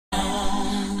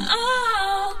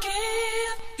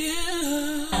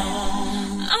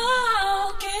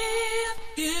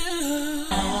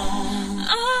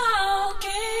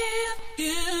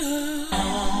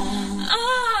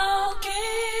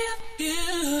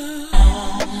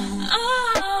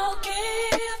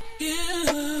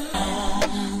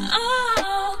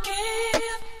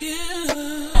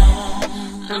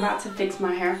about to fix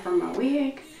my hair for my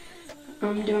wig.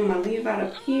 I'm doing my leave out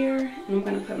up here, and I'm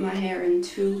going to put my hair in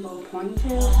 2 low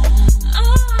ponytails.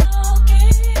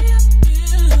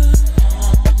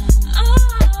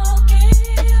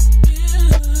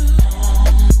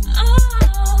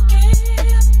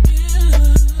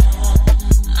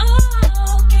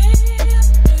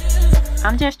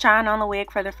 I'm just trying on the wig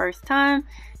for the first time,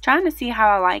 trying to see how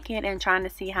I like it and trying to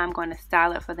see how I'm going to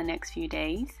style it for the next few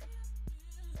days.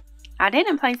 I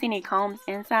didn't place any combs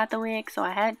inside the wig, so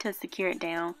I had to secure it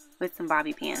down with some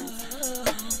bobby pins.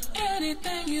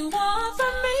 Anything you want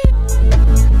from me.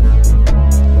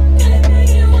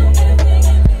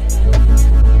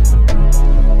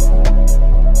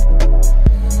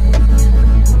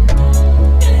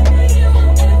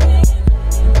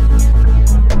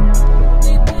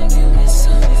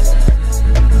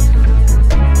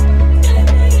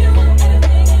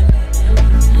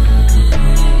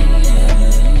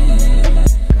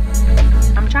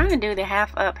 Do the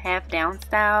half up half down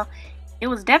style. It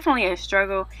was definitely a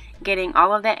struggle getting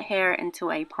all of that hair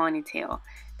into a ponytail.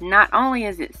 Not only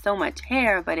is it so much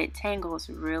hair, but it tangles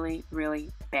really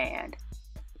bad.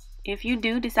 If you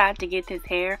do decide to get this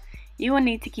hair, you will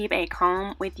need to keep a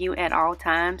comb with you at all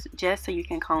times, just so you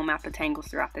can comb out the tangles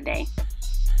throughout the day.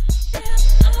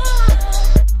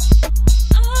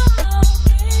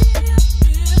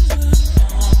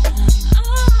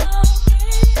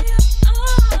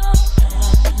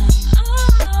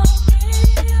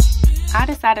 I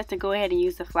decided to go ahead and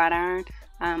use the flat iron.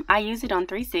 I use it on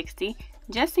 360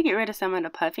 just to get rid of some of the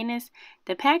puffiness.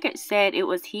 The package said it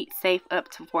was heat safe up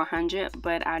to 400,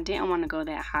 but I didn't want to go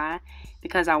that high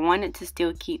because I wanted to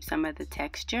still keep some of the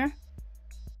texture.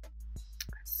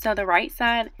 So the right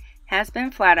side has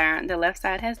been flat ironed, the left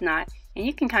side has not, and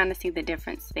you can kind of see the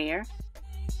difference there.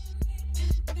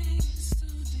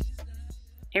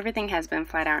 Everything has been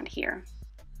flat ironed here.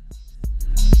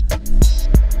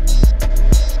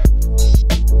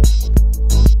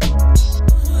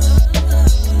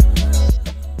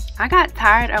 I got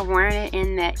tired of wearing it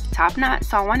in that top knot,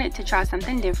 so I wanted to try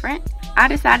something different. I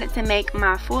decided to make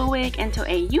my full wig into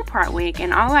a U-part wig,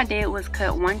 and all I did was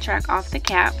cut one track off the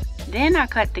cap. Then I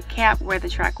cut the cap where the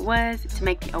track was to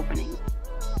make the opening.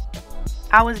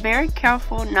 I was very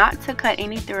careful not to cut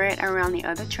any thread around the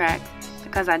other tracks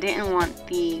because I didn't want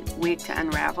the wig to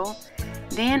unravel.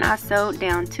 Then I sewed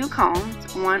down 2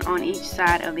 combs, one on each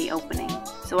side of the opening,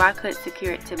 so I could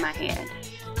secure it to my head.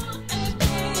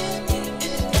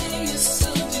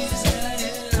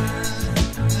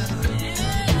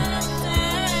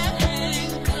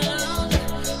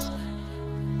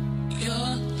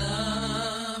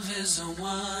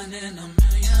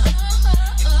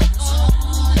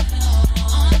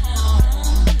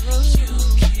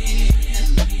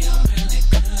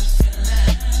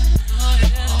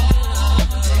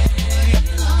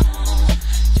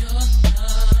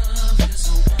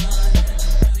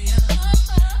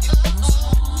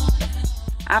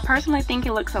 I personally think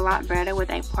it looks a lot better with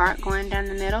a part going down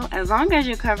the middle, as long as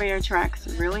you cover your tracks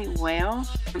really well.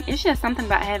 It's just something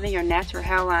about having your natural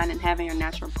hairline and having your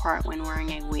natural part when wearing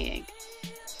a wig.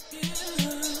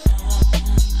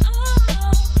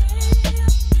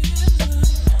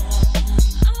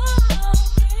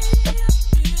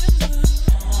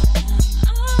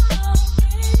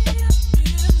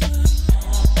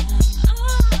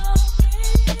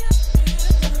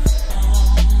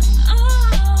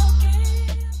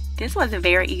 This was a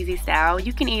very easy style.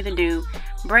 You can either do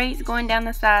braids going down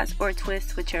the sides or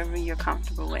twists, whichever you're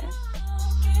comfortable with.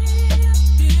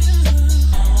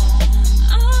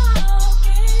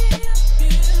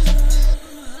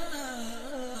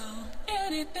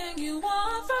 Anything you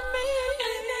want from me,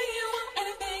 anything you want,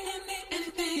 anything you need,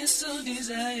 anything you so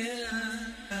desire.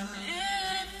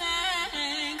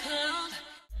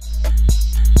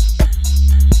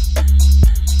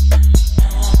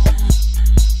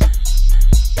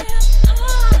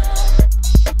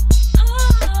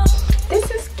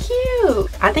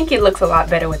 I think it looks a lot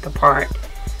better with the part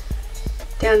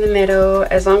down the middle,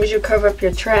 as long as you cover up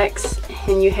your tracks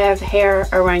and you have hair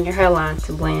around your hairline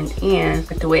to blend in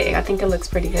with the wig. I think it looks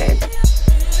pretty good.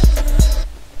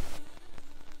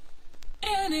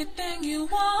 Anything you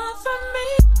want from me.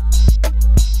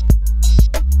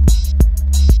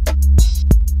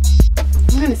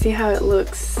 I'm gonna see how it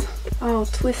looks all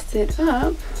twisted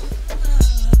up.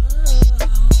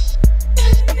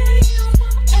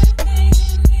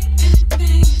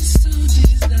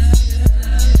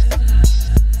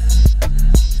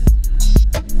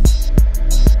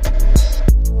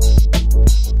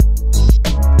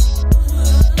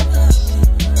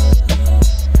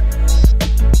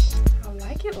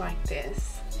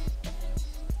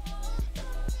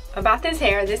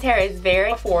 this hair is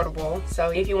very affordable. So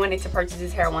if you wanted to purchase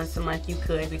this hair once a month, you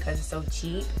could, because it's so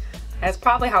cheap. That's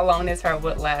probably how long this hair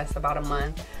would last, about a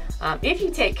month. If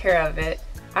you take care of it.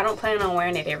 I don't plan on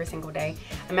wearing it every single day.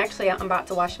 I'm about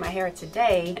to wash my hair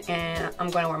today, and I'm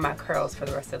going to wear my curls for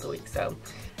the rest of the week. So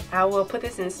I will put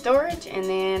this in storage, and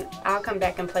then I'll come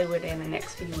back and play with it in the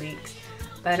next few weeks.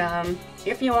 But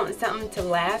if you want something to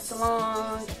last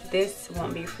long, this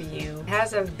won't be for you. It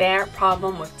has a bad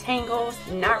problem with tangles,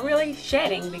 not really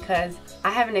shedding, because I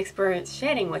haven't experienced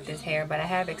shedding with this hair, but I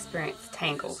have experienced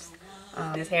tangles.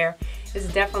 This hair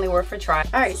is definitely worth a try.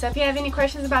 Alright, so if you have any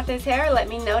questions about this hair, let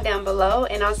me know down below,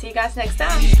 and I'll see you guys next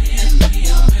time.